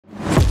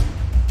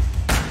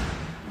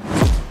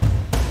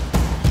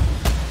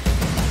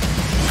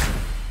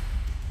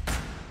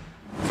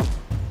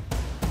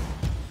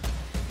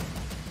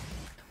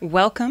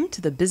Welcome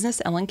to the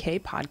Business L&K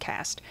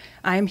podcast.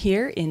 I'm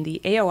here in the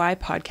AOI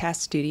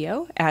podcast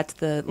studio at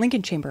the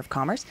Lincoln Chamber of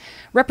Commerce,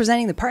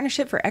 representing the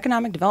Partnership for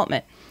Economic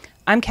Development.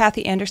 I'm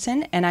Kathy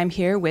Andersen, and I'm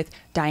here with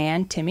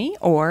Diane Temme,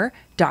 or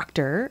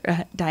Dr.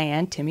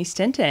 Diane Temme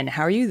Stinton.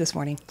 How are you this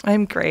morning?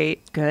 I'm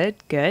great. Good.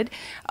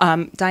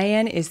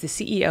 Diane is the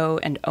CEO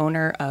and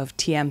owner of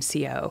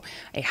TMCO,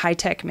 a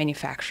high-tech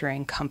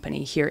manufacturing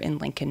company here in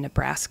Lincoln,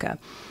 Nebraska.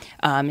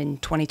 In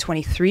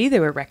 2023, they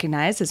were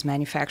recognized as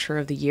Manufacturer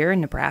of the Year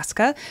in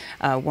Nebraska.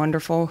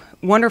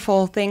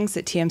 Wonderful things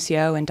that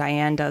TMCO and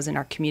Diane does in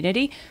our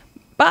community.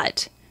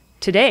 But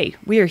today,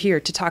 we are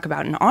here to talk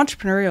about an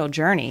entrepreneurial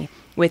journey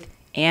with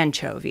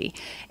Anchovy.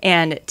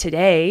 And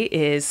today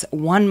is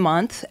 1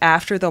 month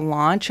after the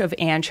launch of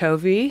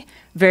Anchovy.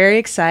 Very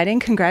exciting.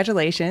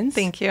 Congratulations.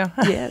 Thank you.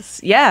 Yes.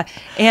 Yeah.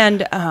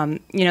 And,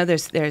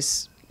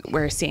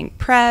 we're seeing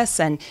press,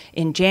 and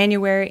in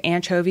January,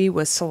 Anchovy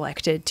was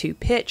selected to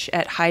pitch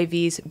at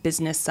Hy-Vee's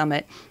Business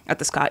Summit at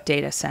the Scott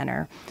Data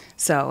Center.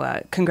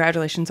 So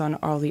congratulations on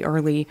all the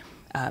early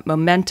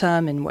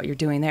momentum and what you're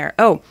doing there.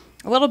 Oh,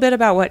 a little bit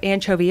about what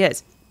Anchovy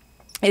is.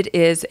 It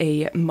is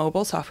a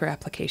mobile software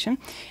application,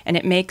 and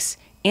it makes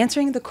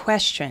answering the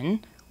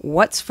question,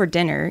 what's for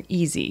dinner,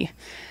 easy.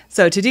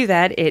 So to do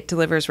that, it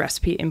delivers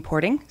recipe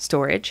importing,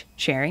 storage,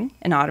 sharing,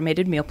 and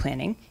automated meal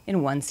planning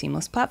in one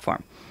seamless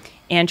platform.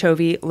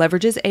 Anchovy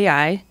leverages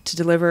AI to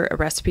deliver a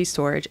recipe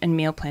storage and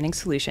meal planning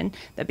solution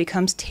that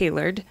becomes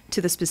tailored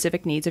to the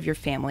specific needs of your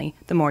family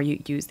the more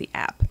you use the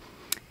app.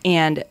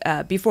 And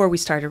before we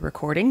started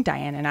recording,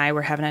 Diane and I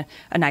were having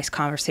a nice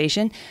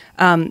conversation.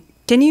 Can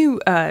you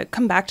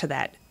come back to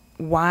that?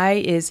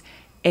 Why is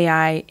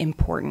AI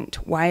important?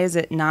 Why is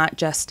it not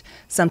just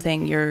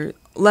something you're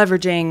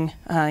leveraging,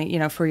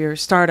 for your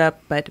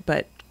startup,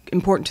 but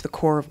important to the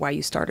core of why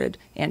you started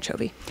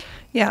Anchovy?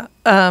 Yeah.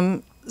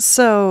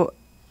 So,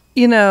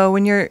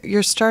 when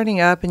you're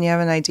starting up and you have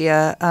an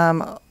idea,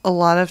 a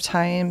lot of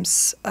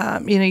times,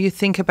 you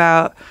think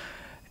about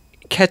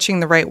catching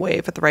the right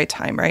wave at the right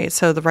time, right?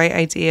 So the right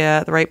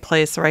idea, the right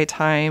place, the right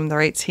time, the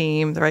right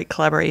team, the right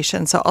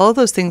collaboration. So all of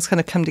those things kind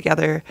of come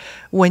together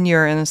when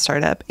you're in a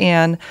startup.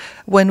 And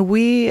when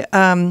we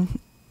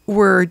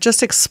were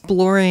just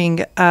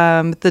exploring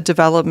the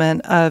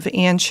development of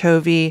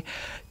Anchovy,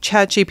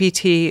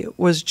 ChatGPT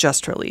was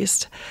just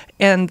released.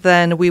 And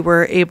then we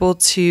were able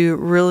to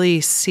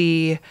really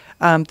see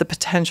the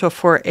potential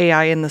for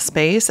AI in the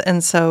space.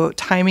 And so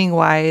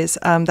timing-wise,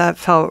 that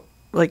felt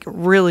like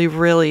really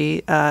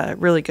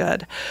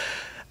good.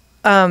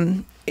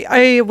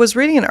 I was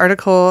reading an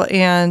article,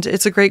 and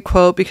it's a great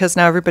quote because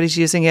now everybody's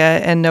using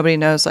it and nobody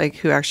knows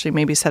who actually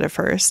maybe said it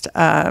first.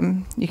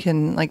 You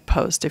can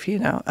post if you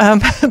know.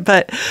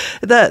 But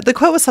the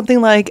quote was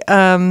something like,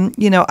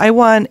 I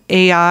want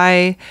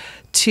AI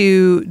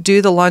to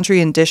do the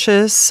laundry and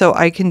dishes so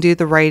I can do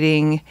the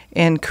writing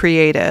and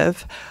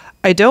creative.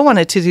 I don't want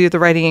it to do the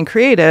writing and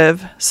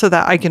creative so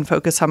that I can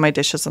focus on my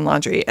dishes and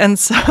laundry. And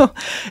so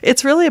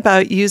it's really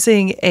about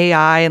using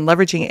AI and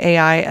leveraging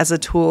AI as a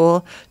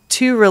tool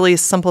to really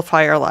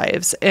simplify our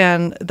lives.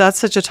 And that's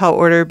such a tall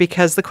order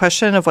because the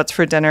question of what's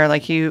for dinner,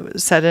 like you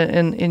said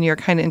in your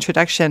kind of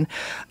introduction,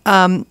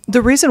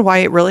 the reason why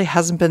it really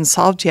hasn't been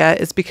solved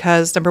yet is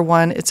because, number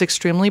one, it's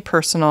extremely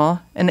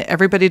personal and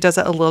everybody does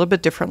it a little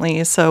bit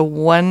differently. So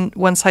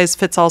one size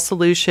fits all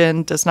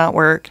solution does not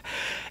work.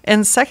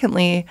 And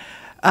secondly,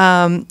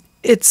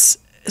 it's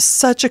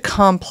such a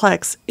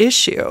complex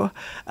issue,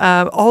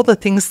 all the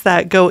things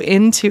that go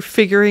into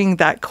figuring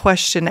that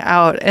question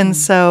out. And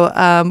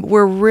so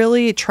we're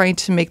really trying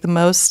to make the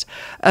most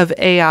of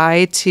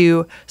AI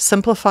to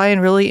simplify and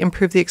really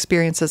improve the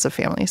experiences of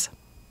families.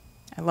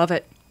 I love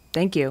it.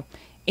 Thank you.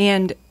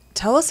 And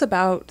tell us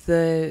about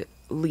the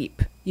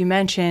leap. You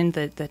mentioned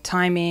the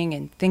timing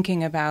and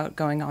thinking about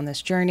going on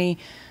this journey.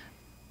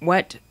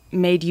 What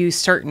made you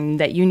certain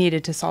that you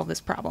needed to solve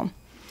this problem?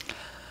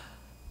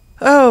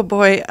 Oh,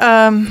 boy.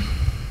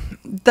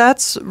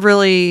 That's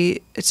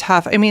really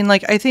tough. I mean,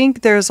 I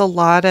think there's a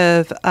lot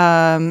of,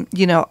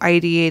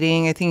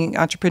 ideating. I think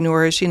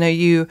entrepreneurs,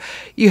 you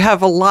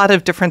have a lot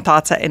of different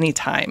thoughts at any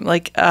time.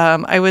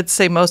 I would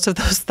say most of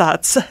those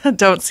thoughts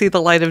don't see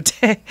the light of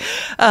day.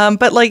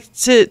 But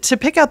to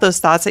pick out those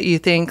thoughts that you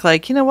think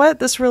what,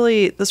 this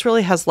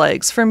really has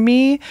legs. For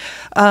me,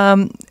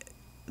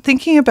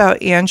 thinking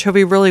about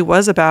Anchovy really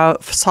was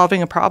about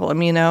solving a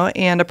problem,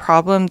 and a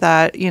problem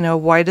that,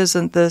 why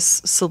doesn't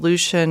this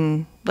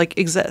solution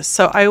exist?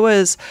 So I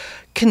was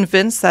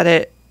convinced that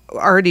it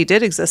already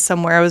did exist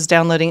somewhere. I was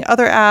downloading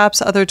other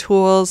apps, other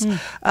tools,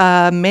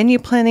 menu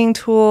planning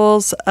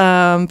tools,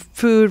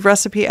 food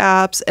recipe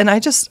apps, and I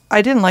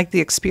didn't like the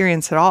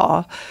experience at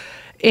all.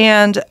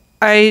 And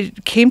I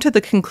came to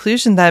the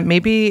conclusion that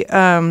maybe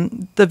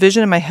the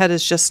vision in my head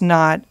is just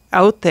not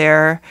out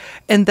there.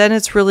 And then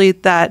it's really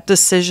that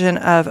decision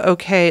of,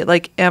 okay,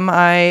 like, am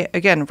I,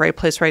 again, right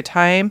place, right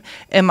time?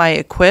 Am I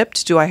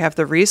equipped? Do I have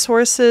the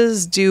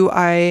resources? Do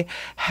I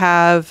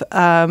have,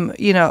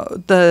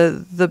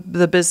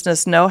 the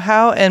business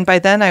know-how? And by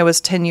then I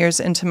was 10 years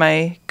into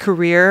my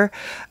career,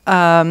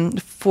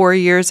 4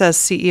 years as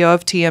CEO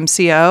of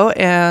TMCO,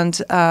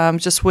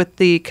 and just with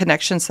the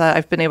connections that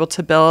I've been able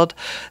to build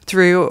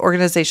through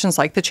organizations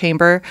like the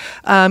Chamber,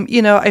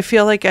 I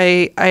feel like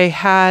I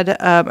had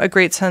a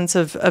great sense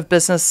of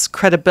business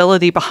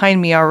credibility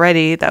behind me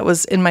already that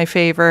was in my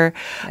favor.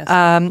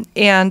 Yes.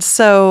 And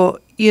so,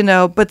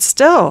 but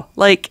still,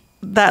 like,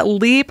 that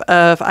leap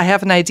of I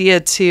have an idea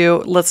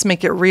to let's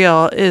make it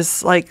real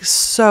is like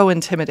so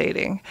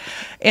intimidating.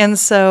 And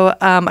so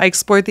I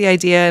explored the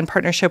idea in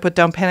partnership with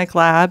Don't Panic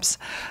Labs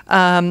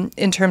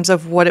in terms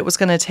of what it was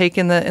going to take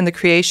in the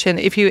creation.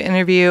 If you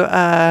interview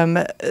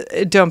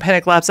Don't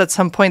Panic Labs at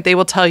some point, they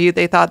will tell you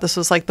they thought this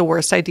was like the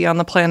worst idea on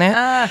the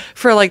planet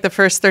for like the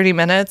first 30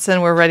 minutes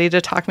and were ready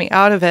to talk me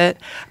out of it.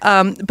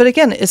 But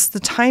again, it's the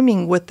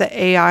timing with the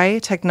AI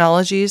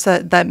technologies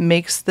that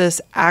makes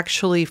this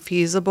actually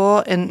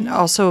feasible and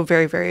also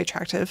very, very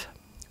attractive.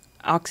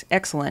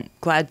 Excellent.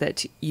 Glad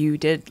that you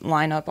did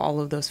line up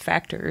all of those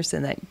factors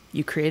and that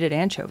you created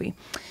Anchovy.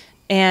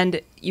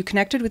 And you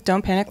connected with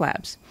Don't Panic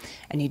Labs,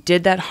 and you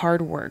did that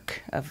hard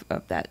work of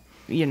that,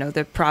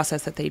 the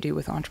process that they do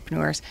with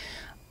entrepreneurs.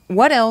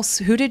 What else?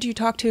 Who did you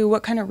talk to?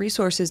 What kind of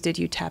resources did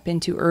you tap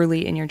into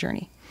early in your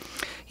journey?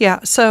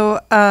 Yeah.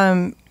 So,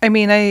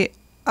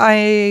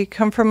 I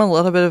come from a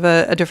little bit of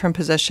a different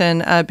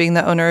position, being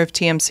the owner of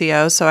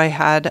TMCO. So I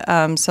had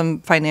some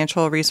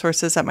financial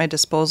resources at my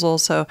disposal.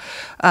 So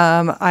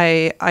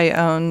I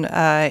own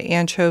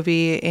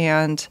Anchovy,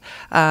 and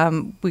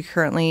we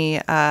currently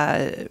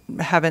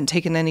haven't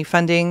taken any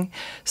funding.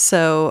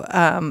 So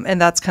and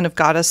that's kind of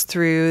got us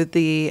through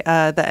the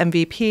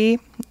MVP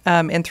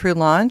and through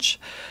launch.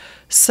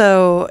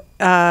 So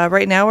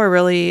right now we're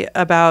really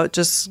about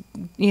just,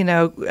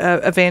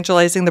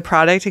 evangelizing the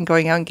product and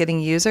going out and getting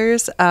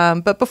users.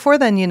 But before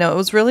then, it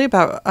was really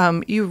about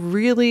you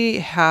really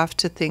have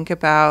to think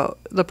about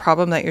the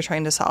problem that you're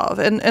trying to solve.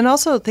 And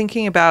also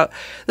thinking about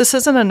this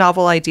isn't a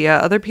novel idea.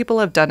 Other people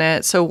have done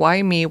it. So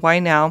why me? Why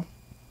now?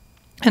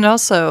 And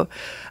also,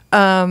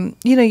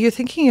 you're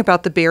thinking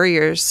about the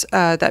barriers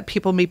that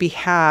people maybe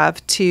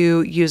have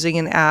to using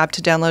an app,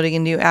 to downloading a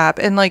new app.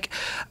 And like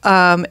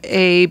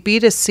a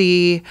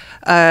B2C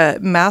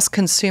mass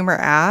consumer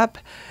app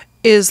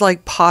is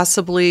like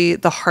possibly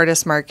the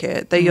hardest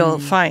market that you'll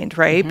find,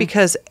 right? Mm-hmm.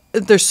 Because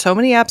there's so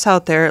many apps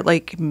out there,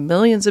 like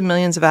millions and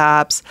millions of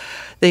apps.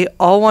 They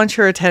all want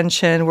your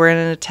attention. We're in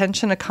an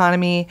attention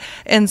economy.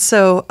 And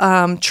so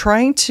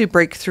trying to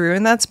break through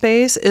in that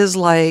space is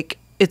like,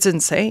 it's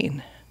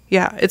insane.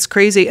 Yeah, it's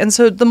crazy. And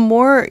so the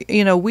more,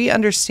 we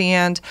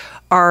understand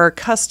our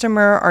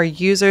customer, our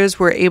users,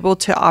 we're able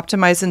to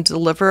optimize and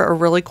deliver a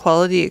really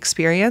quality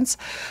experience.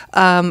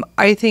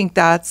 I think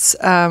that's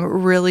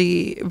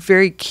really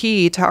very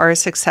key to our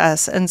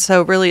success. And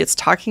so really it's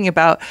talking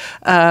about,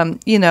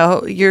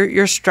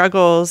 your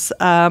struggles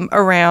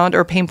around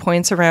or pain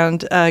points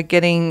around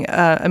getting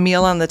a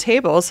meal on the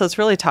table. So it's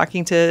really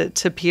talking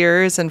to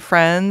peers and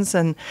friends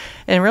and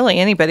really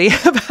anybody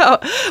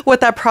about what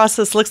that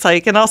process looks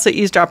like, and also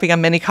eavesdropping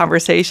on many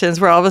conversations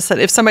where all of a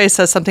sudden, if somebody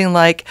says something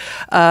like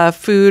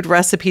food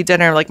recipe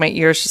dinner, like my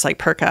ears just like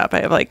perk up.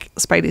 I have like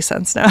spidey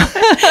sense now.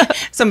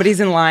 Somebody's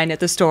in line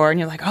at the store and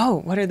you're like, oh,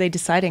 what are they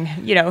deciding,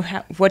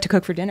 what to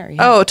cook for dinner?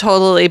 Yeah. Oh,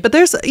 totally. But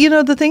there's,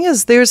 the thing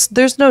is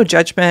there's no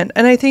judgment.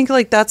 And I think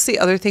like that's the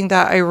other thing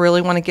that I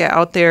really want to get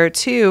out there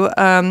too,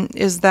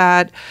 is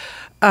that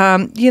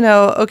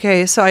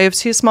okay, so I have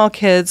two small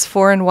kids,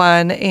 4 and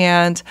 1,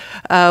 and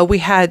we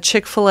had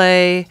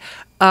Chick-fil-A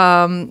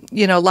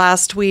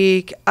last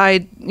week.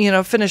 I,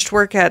 finished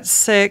work at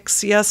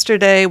 6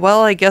 yesterday.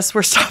 Well, I guess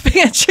we're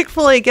stopping at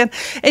Chick-fil-A again.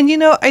 And,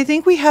 I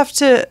think we have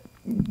to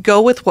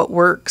go with what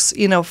works,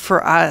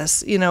 for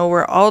us.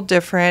 We're all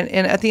different.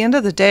 And at the end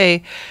of the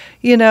day,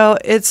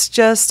 it's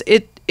just,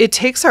 it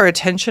takes our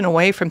attention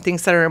away from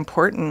things that are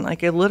important.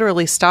 Like I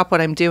literally stop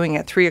what I'm doing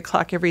at 3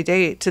 o'clock every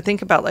day to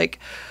think about like,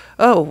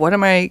 oh, what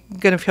am I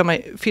going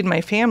to feed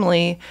my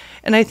family?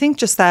 And I think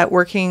just that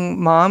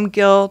working mom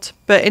guilt,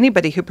 but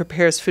anybody who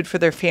prepares food for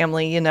their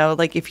family,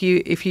 like if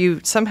you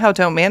somehow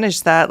don't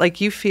manage that, like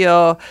you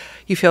feel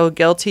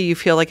guilty, you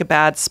feel like a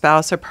bad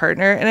spouse or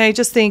partner. And I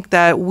just think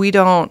that we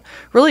don't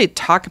really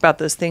talk about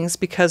those things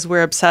because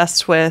we're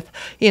obsessed with,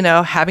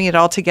 having it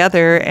all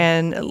together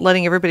and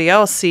letting everybody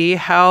else see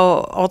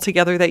how all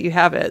together that you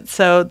have it.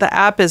 So the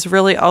app is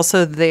really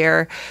also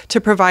there to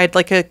provide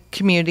like a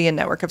community and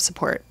network of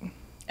support.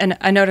 And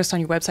I noticed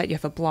on your website you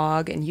have a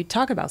blog, and you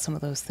talk about some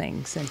of those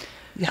things and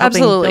helping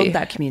Absolutely. Build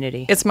that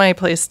community. It's my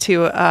place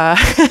to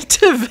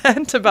to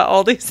vent about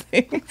all these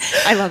things.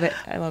 I love it.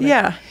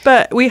 Yeah,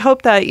 but we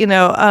hope that it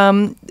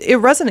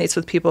resonates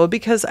with people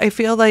because I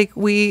feel like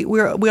we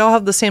all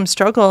have the same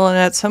struggle, and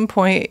at some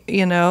point,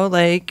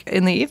 like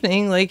in the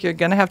evening, like you're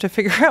gonna have to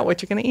figure out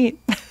what you're gonna eat.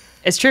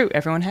 It's true.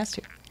 Everyone has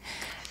to.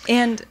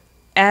 And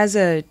as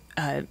a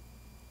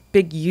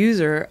big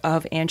user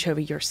of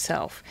anchovy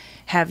yourself,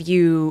 have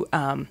you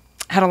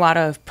had a lot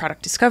of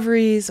product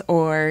discoveries,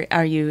 or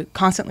are you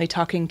constantly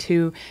talking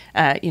to,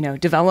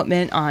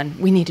 development on,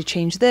 we need to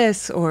change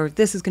this, or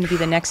this is going to be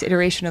the next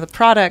iteration of the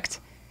product?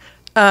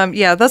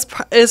 Yeah,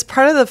 is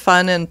part of the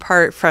fun and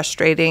part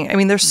frustrating. I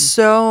mean, there's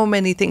so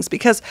many things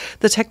because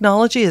the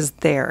technology is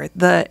there.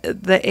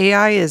 The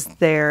AI is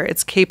there.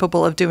 It's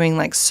capable of doing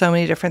like so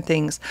many different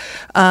things.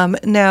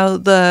 Now,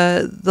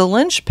 the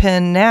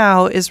linchpin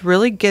now is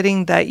really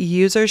getting that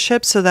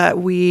usership so that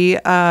we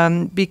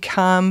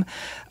become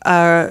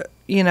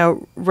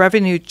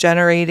revenue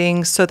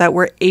generating so that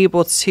we're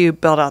able to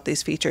build out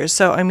these features.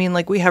 So, I mean,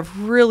 like we have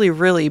really,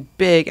 really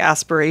big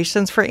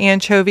aspirations for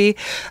anchovy.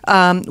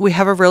 We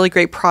have a really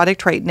great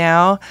product right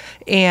now,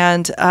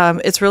 and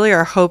it's really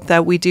our hope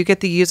that we do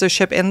get the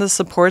usership and the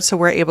support so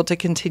we're able to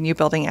continue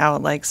building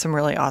out like some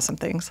really awesome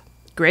things.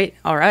 Great.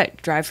 All right.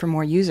 Drive for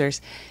more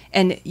users.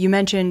 And you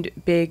mentioned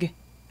big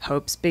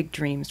hopes, big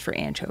dreams for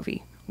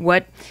anchovy.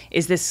 What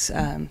is this?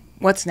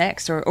 What's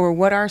next? Or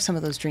what are some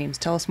of those dreams?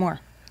 Tell us more.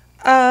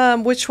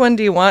 Which one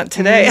do you want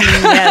today?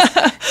 Yes.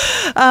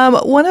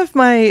 One of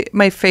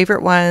my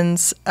favorite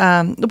ones,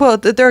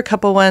 there are a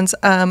couple ones.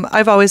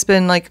 I've always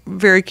been like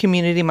very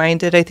community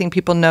minded. I think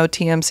people know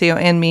TMCO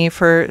and me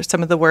for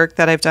some of the work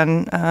that I've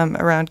done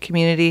around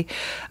community.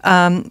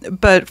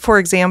 But for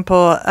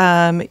example,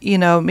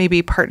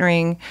 maybe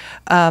partnering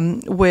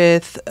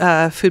with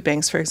food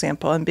banks, for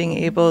example, and being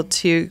able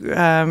to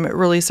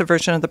release a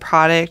version of the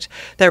product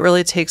that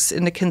really takes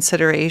into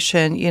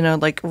consideration,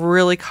 like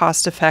really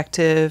cost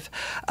effective,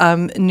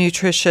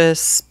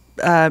 nutritious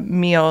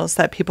meals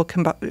that people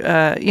can,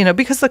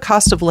 because the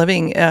cost of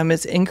living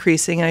is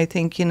increasing. I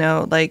think,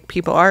 like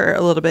people are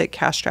a little bit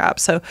cash strapped.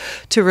 So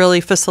to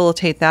really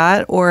facilitate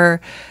that, or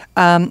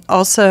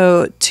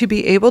also to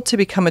be able to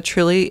become a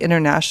truly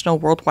international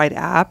worldwide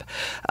app,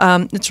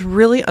 it's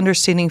really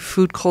understanding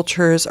food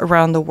cultures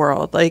around the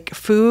world. Like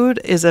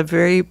food is a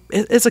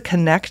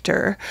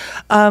connector,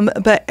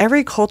 but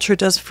every culture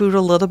does food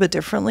a little bit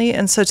differently.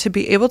 And so to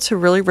be able to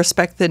really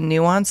respect the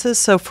nuances.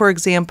 So for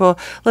example,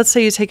 let's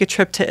say you take a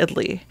trip to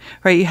Italy,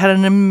 right? You had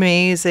an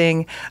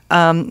amazing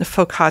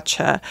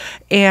focaccia,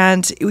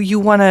 and you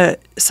want to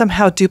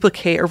somehow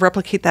duplicate or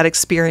replicate that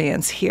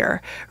experience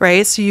here,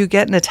 right? So you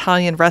get an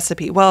Italian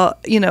recipe. Well,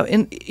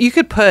 you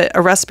could put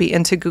a recipe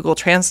into Google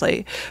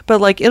Translate, but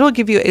like it'll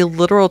give you a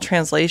literal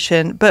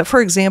translation. But for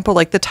example,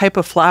 like the type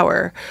of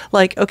flour,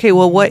 like, okay,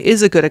 well, what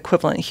is a good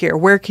equivalent here?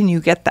 Where can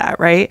you get that,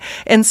 right?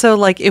 And so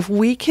like if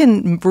we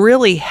can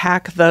really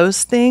hack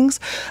those things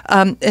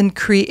and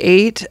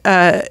create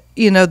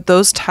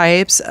those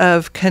types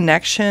of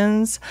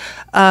connections,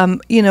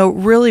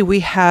 really we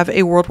have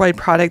a worldwide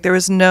product. There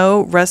is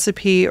no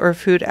recipe or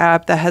food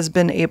app that has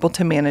been able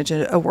to manage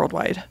a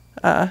worldwide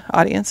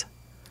audience.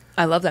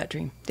 I love that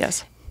dream.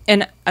 Yes.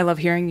 And I love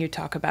hearing you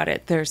talk about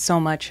it. There's so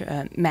much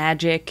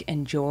magic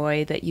and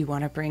joy that you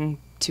want to bring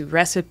to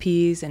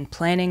recipes and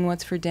planning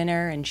what's for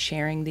dinner and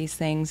sharing these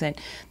things. And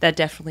that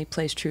definitely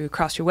plays true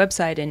across your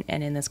website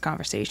and in this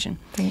conversation.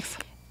 Thanks.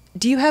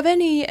 Do you have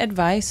any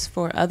advice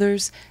for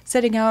others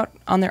setting out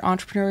on their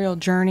entrepreneurial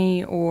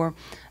journey, or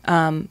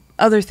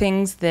other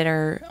things that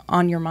are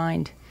on your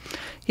mind?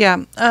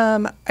 Yeah,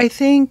 I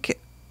think,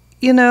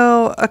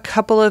 a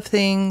couple of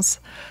things.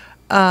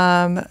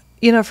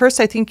 First,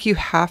 I think you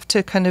have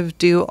to kind of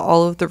do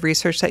all of the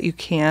research that you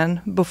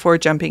can before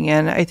jumping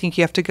in. I think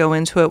you have to go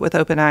into it with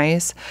open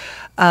eyes.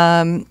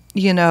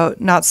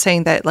 Not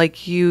saying that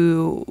like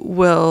you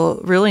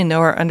will really know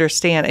or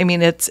understand. I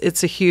mean,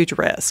 it's a huge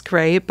risk,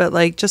 right? But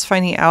like just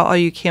finding out all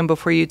you can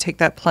before you take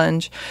that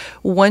plunge.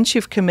 Once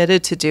you've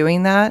committed to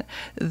doing that,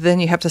 then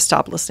you have to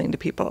stop listening to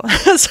people.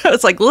 So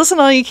it's like listen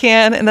all you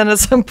can, and then at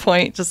some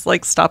point just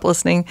like stop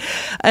listening.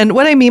 And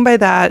what I mean by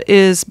that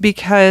is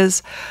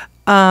because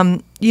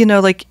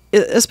like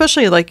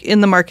especially like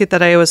in the market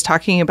that I was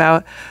talking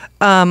about,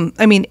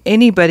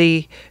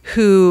 anybody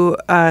who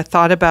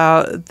thought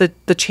about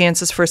the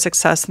chances for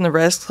success and the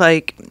risks,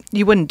 like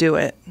you wouldn't do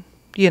it,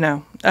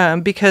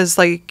 because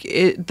like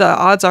the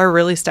odds are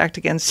really stacked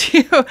against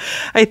you,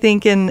 I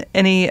think, in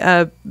any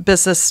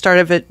business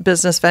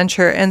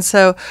venture. And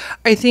so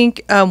I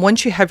think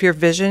once you have your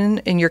vision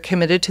and you're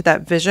committed to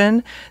that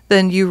vision,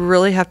 then you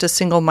really have to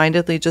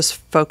single-mindedly just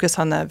focus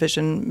on that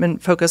vision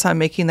and focus on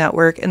making that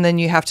work. And then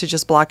you have to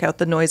just block out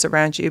the noise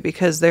around you,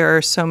 because there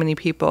are so many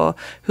people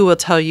who will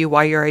tell you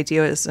why your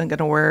idea isn't going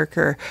to work,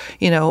 or,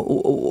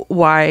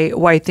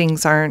 why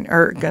things aren't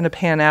going to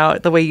pan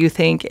out the way you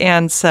think.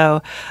 And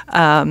so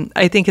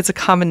I think it's a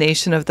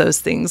combination of those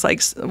things.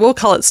 Like we'll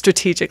call it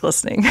strategic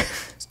listening.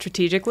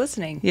 Strategic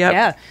listening. Yep.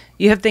 Yeah.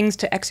 You have things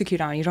to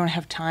execute on. You don't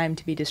have time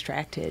to be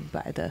distracted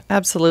by the...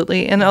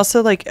 Absolutely. And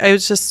also like I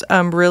was just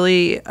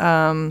really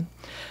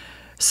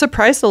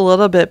surprised a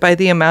little bit by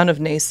the amount of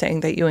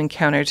naysaying that you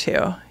encounter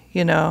too.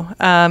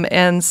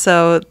 And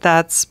so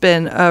that's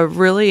been a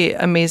really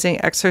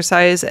amazing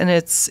exercise. And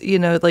it's,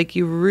 like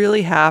you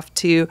really have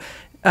to,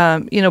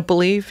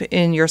 believe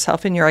in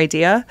yourself and your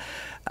idea.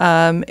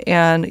 And,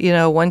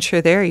 once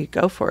you're there, you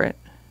go for it.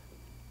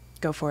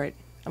 Go for it.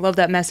 I love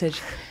that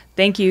message.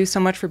 Thank you so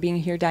much for being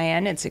here,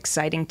 Diane. It's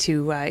exciting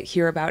to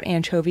hear about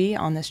Anchovy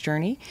on this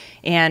journey.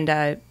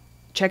 And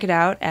check it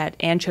out at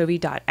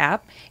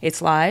anchovy.app.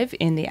 It's live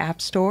in the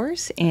app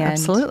stores. And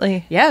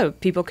Absolutely. Yeah,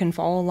 people can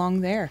follow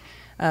along there.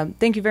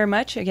 Thank you very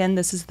much. Again,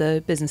 this is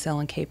the Business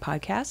L&K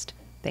podcast.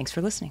 Thanks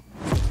for listening.